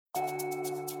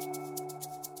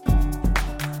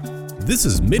This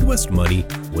is Midwest Money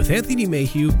with Anthony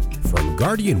Mayhew from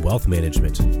Guardian Wealth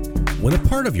Management. When a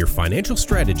part of your financial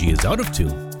strategy is out of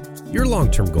tune, your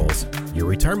long-term goals, your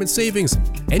retirement savings,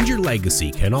 and your legacy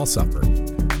can all suffer.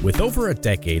 With over a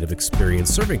decade of experience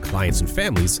serving clients and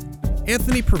families,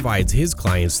 Anthony provides his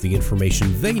clients the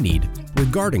information they need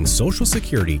regarding Social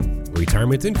Security,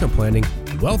 retirement income planning,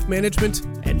 wealth management,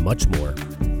 and much more.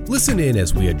 Listen in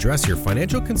as we address your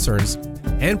financial concerns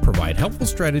and provide helpful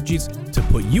strategies to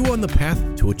put you on the path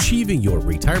to achieving your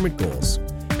retirement goals.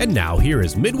 And now here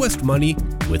is Midwest Money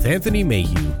with Anthony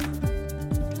Mayhew.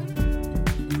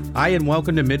 Hi, and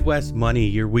welcome to Midwest Money,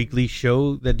 your weekly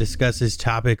show that discusses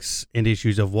topics and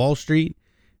issues of Wall Street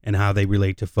and how they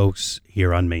relate to folks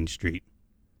here on Main Street.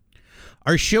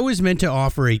 Our show is meant to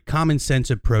offer a common sense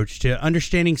approach to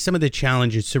understanding some of the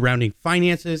challenges surrounding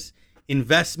finances,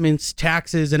 investments,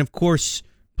 taxes, and of course,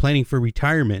 planning for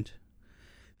retirement.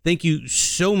 Thank you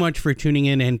so much for tuning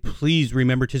in, and please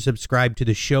remember to subscribe to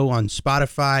the show on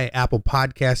Spotify, Apple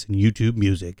Podcasts, and YouTube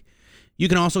Music. You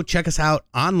can also check us out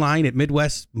online at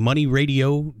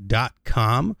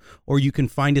MidwestMoneyRadio.com, or you can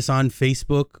find us on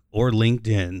Facebook or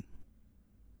LinkedIn.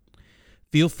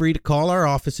 Feel free to call our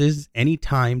offices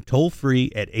anytime, toll free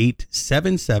at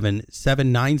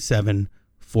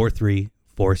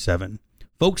 877-797-4347.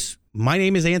 Folks, my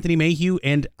name is Anthony Mayhew,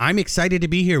 and I'm excited to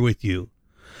be here with you.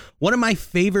 One of my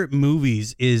favorite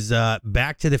movies is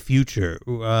Back to the Future.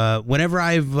 Whenever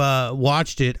I've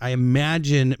watched it, my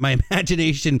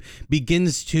imagination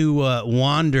begins to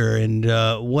wander, and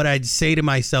what I'd say to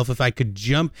myself if I could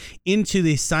jump into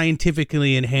the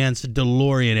scientifically enhanced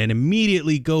DeLorean and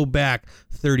immediately go back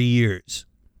 30 years.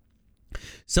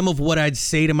 Some of what I'd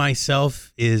say to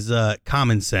myself is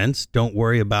common sense. Don't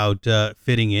worry about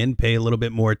fitting in. Pay a little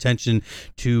bit more attention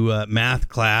to math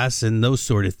class and those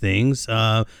sort of things.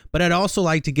 But I'd also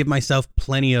like to give myself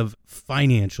plenty of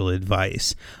financial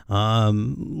advice.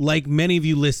 Like many of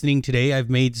you listening today, I've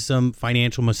made some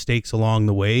financial mistakes along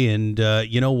the way. And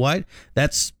you know what?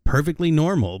 That's perfectly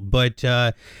normal. But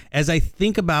as I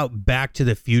think about Back to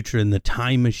the Future and the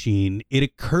time machine, it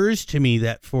occurs to me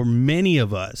that for many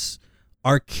of us,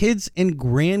 our kids and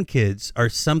grandkids are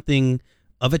something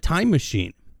of a time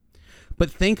machine.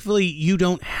 But thankfully, you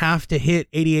don't have to hit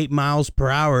 88 miles per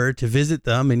hour to visit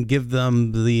them and give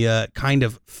them the kind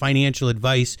of financial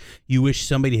advice you wish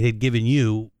somebody had given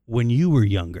you when you were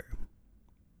younger.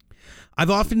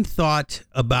 I've often thought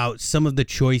about some of the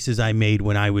choices I made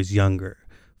when I was younger,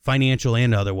 financial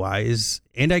and otherwise,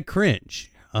 and I cringe.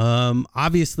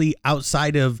 Obviously,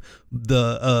 outside of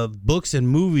the books and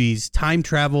movies, time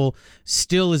travel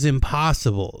still is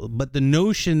impossible. But the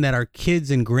notion that our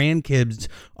kids and grandkids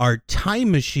are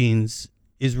time machines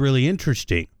is really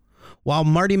interesting. While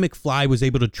Marty McFly was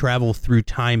able to travel through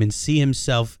time and see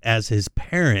himself as his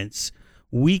parents,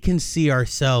 we can see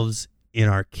ourselves in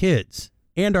our kids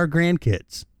and our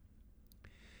grandkids.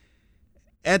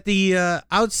 At the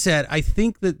outset, I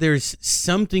think that there's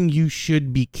something you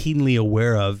should be keenly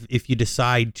aware of if you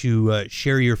decide to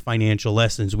share your financial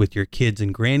lessons with your kids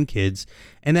and grandkids,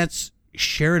 and that's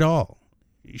share it all.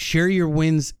 Share your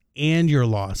wins and your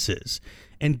losses,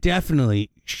 and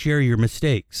definitely share your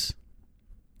mistakes.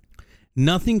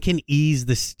 Nothing can ease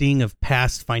the sting of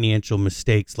past financial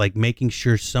mistakes like making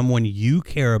sure someone you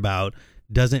care about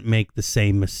doesn't make the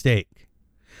same mistake.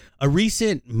 A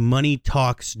recent Money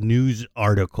Talks news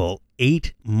article,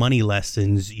 8 Money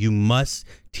Lessons You Must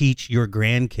Teach Your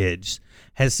Grandkids,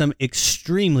 has some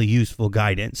extremely useful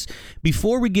guidance.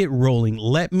 Before we get rolling,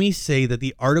 let me say that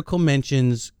the article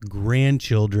mentions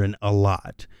grandchildren a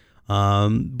lot.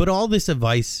 But all this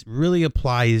advice really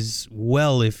applies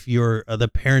well if you're the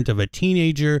parent of a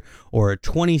teenager or a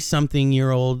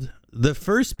 20-something-year-old. The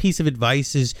first piece of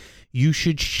advice is you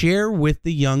should share with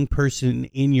the young person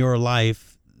in your life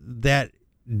that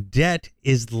debt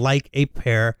is like a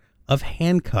pair of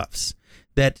handcuffs,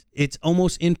 that it's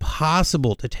almost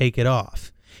impossible to take it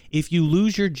off. If you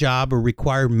lose your job or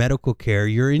require medical care,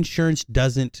 your insurance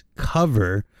doesn't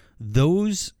cover.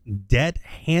 Those debt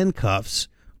handcuffs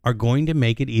are going to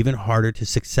make it even harder to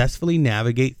successfully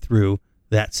navigate through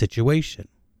that situation.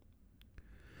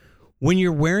 When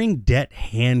you're wearing debt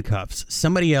handcuffs,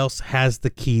 somebody else has the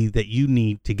key that you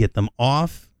need to get them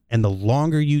off. And the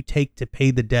longer you take to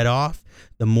pay the debt off,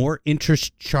 the more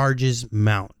interest charges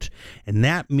mount. And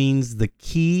that means the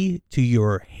key to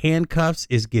your handcuffs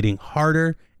is getting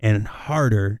harder and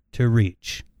harder to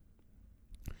reach.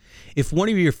 If one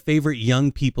of your favorite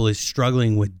young people is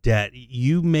struggling with debt,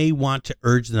 you may want to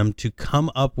urge them to come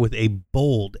up with a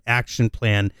bold action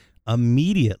plan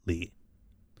immediately.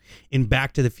 In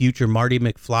Back to the Future, Marty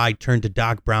McFly turned to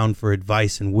Doc Brown for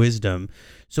advice and wisdom.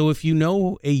 So if you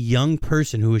know a young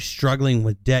person who is struggling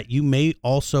with debt, you may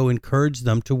also encourage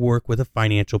them to work with a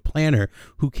financial planner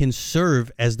who can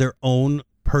serve as their own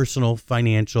personal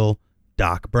financial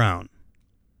Doc Brown.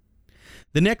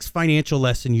 The next financial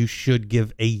lesson you should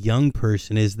give a young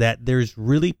person is that there's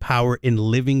really power in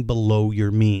living below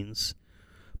your means.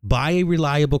 Buy a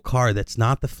reliable car that's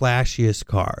not the flashiest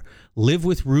car. Live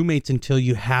with roommates until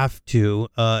you have to,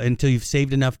 until you've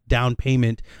saved enough down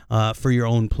payment for your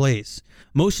own place.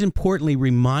 Most importantly,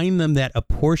 remind them that a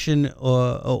portion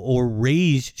or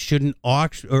raise shouldn't, or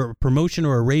a promotion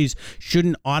or a raise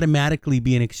shouldn't automatically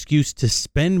be an excuse to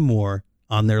spend more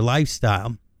on their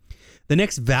lifestyle. The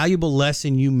next valuable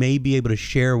lesson you may be able to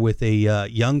share with a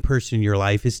young person in your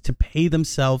life is to pay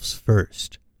themselves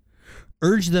first.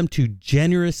 Urge them to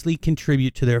generously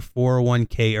contribute to their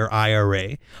 401k or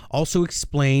IRA. Also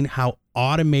explain how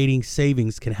automating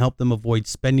savings can help them avoid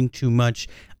spending too much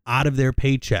out of their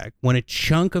paycheck. When a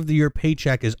chunk of your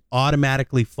paycheck is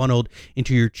automatically funneled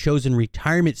into your chosen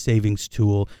retirement savings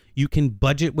tool, you can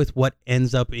budget with what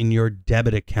ends up in your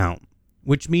debit account,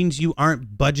 which means you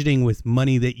aren't budgeting with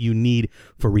money that you need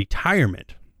for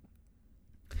retirement.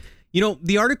 You know,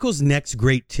 the article's next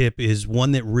great tip is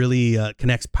one that really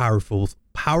connects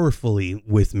powerfully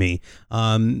with me.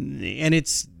 And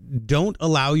it's don't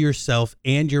allow yourself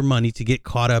and your money to get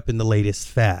caught up in the latest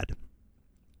fad.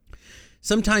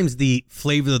 Sometimes the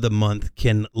flavor of the month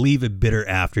can leave a bitter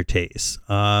aftertaste.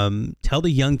 Tell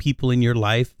the young people in your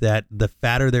life that the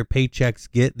fatter their paychecks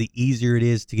get, the easier it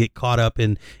is to get caught up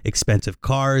in expensive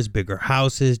cars, bigger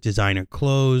houses, designer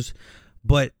clothes.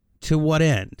 But to what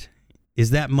end?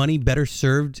 Is that money better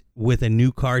served with a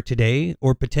new car today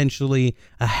or potentially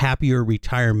a happier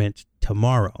retirement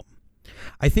tomorrow?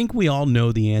 I think we all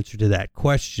know the answer to that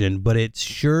question, but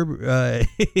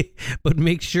but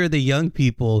make sure the young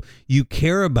people you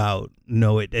care about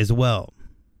know it as well.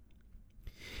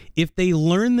 If they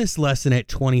learn this lesson at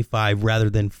 25 rather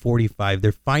than 45,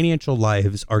 their financial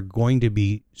lives are going to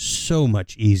be so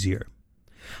much easier.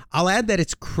 I'll add that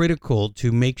it's critical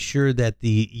to make sure that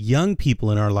the young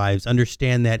people in our lives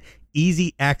understand that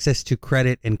easy access to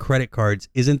credit and credit cards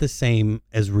isn't the same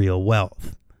as real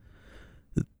wealth.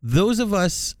 Those of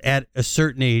us at a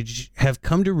certain age have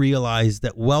come to realize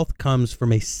that wealth comes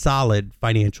from a solid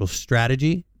financial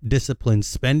strategy, disciplined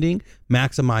spending,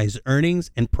 maximize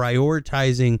earnings, and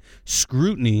prioritizing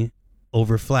scrutiny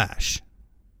over flash.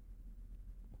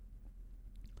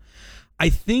 I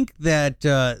think that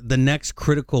the next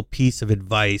critical piece of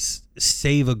advice,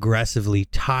 save aggressively,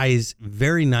 ties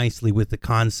very nicely with the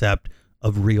concept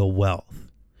of real wealth.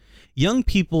 Young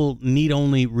people need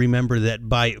only remember that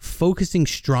by focusing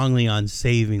strongly on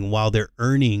saving while they're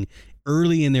earning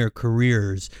early in their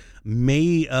careers,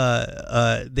 they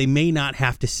may not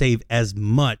have to save as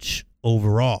much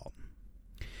overall.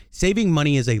 Saving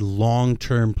money is a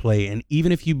long-term play, and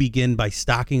even if you begin by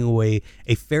stocking away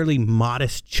a fairly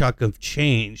modest chunk of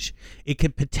change, it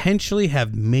could potentially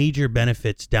have major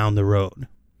benefits down the road.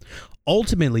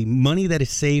 Ultimately, money that is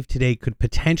saved today could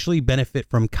potentially benefit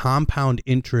from compound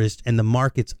interest and the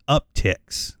market's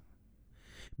upticks.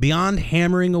 Beyond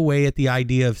hammering away at the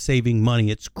idea of saving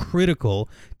money, it's critical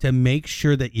to make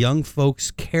sure that young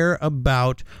folks care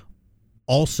about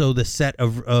also the set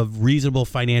of reasonable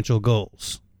financial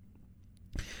goals.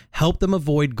 Help them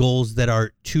avoid goals that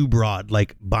are too broad,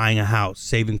 like buying a house,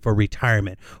 saving for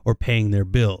retirement, or paying their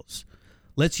bills.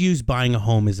 Let's use buying a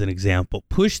home as an example.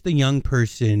 Push the young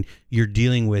person you're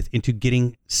dealing with into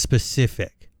getting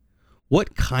specific.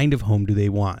 What kind of home do they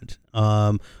want?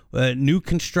 New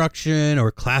construction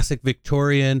or classic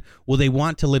Victorian? Will they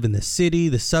want to live in the city,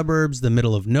 the suburbs, the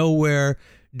middle of nowhere?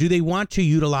 Do they want to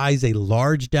utilize a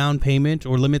large down payment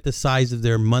or limit the size of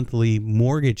their monthly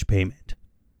mortgage payment?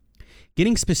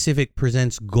 Getting specific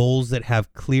presents goals that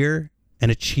have clear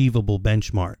and achievable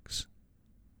benchmarks.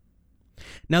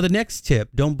 Now, the next tip,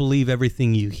 don't believe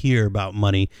everything you hear about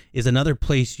money, is another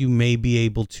place you may be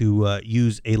able to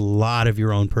use a lot of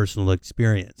your own personal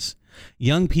experience.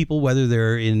 Young people, whether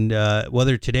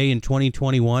today in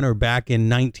 2021 or back in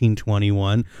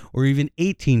 1921 or even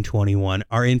 1821,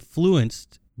 are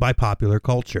influenced by popular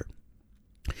culture.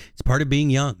 It's part of being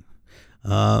young.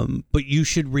 But you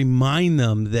should remind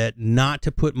them that not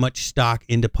to put much stock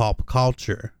into pop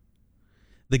culture.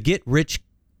 The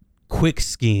get-rich-quick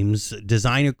schemes,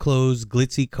 designer clothes,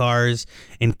 glitzy cars,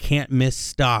 and can't-miss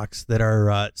stocks that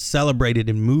are celebrated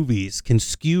in movies can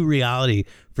skew reality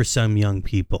for some young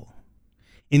people.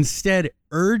 Instead,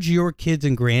 urge your kids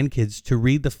and grandkids to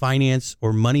read the finance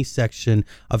or money section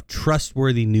of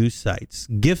trustworthy news sites.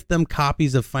 Gift them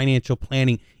copies of financial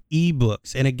planning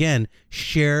ebooks, and again,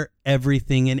 share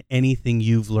everything and anything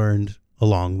you've learned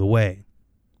along the way.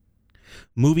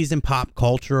 Movies and pop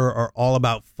culture are all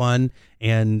about fun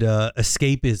and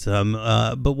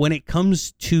escapism, but when it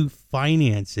comes to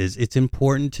finances, it's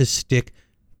important to stick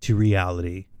to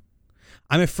reality.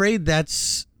 I'm afraid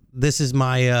this is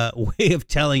my way of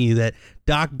telling you that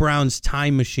Doc Brown's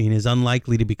time machine is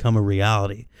unlikely to become a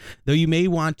reality, though you may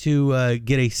want to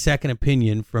get a second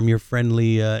opinion from your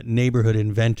friendly neighborhood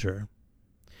inventor.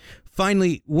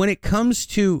 Finally, when it comes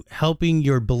to helping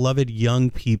your beloved young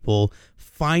people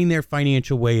find their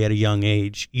financial way at a young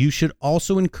age, you should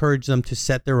also encourage them to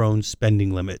set their own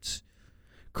spending limits.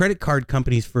 Credit card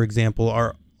companies, for example,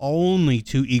 are only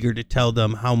too eager to tell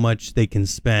them how much they can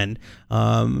spend,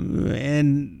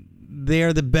 and they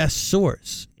are the best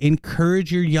source.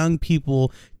 Encourage your young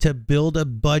people to build a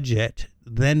budget,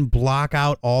 then block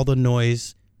out all the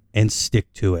noise and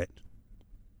stick to it.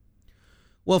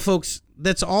 Well, folks,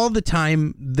 that's all the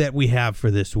time that we have for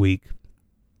this week.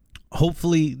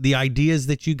 Hopefully, the ideas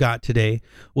that you got today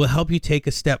will help you take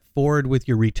a step forward with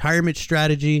your retirement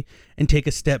strategy and take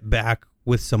a step back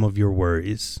with some of your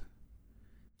worries.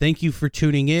 Thank you for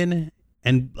tuning in,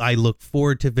 and I look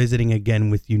forward to visiting again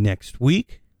with you next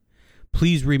week.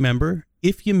 Please remember,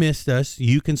 if you missed us,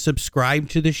 you can subscribe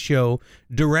to the show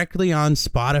directly on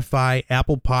Spotify,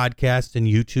 Apple Podcasts, and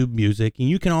YouTube Music. And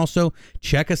you can also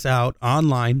check us out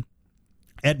online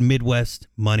at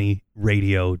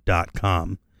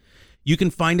MidwestMoneyRadio.com. You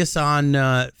can find us on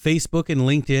Facebook and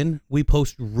LinkedIn. We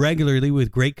post regularly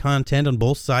with great content on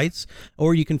both sites,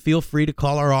 or you can feel free to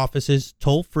call our offices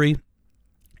toll free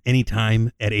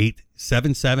anytime at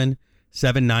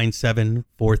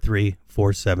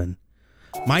 877-797-4347.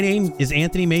 My name is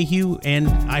Anthony Mayhew, and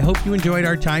I hope you enjoyed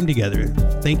our time together.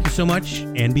 Thank you so much,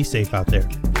 and be safe out there.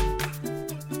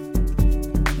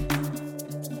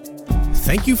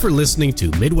 Thank you for listening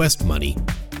to Midwest Money.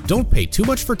 Don't pay too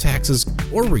much for taxes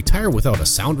or retire without a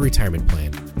sound retirement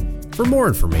plan. For more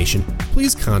information,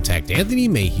 please contact Anthony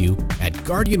Mayhew at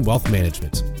Guardian Wealth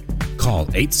Management. Call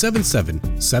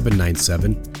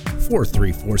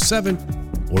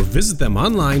 877-797-4347 or visit them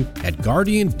online at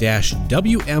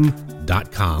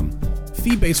guardian-wm.com.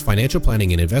 Fee-based financial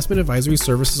planning and investment advisory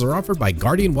services are offered by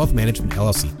Guardian Wealth Management,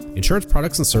 LLC. Insurance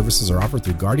products and services are offered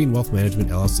through Guardian Wealth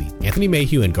Management, LLC. Anthony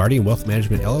Mayhew and Guardian Wealth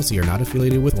Management, LLC are not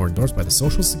affiliated with or endorsed by the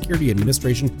Social Security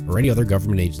Administration or any other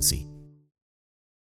government agency.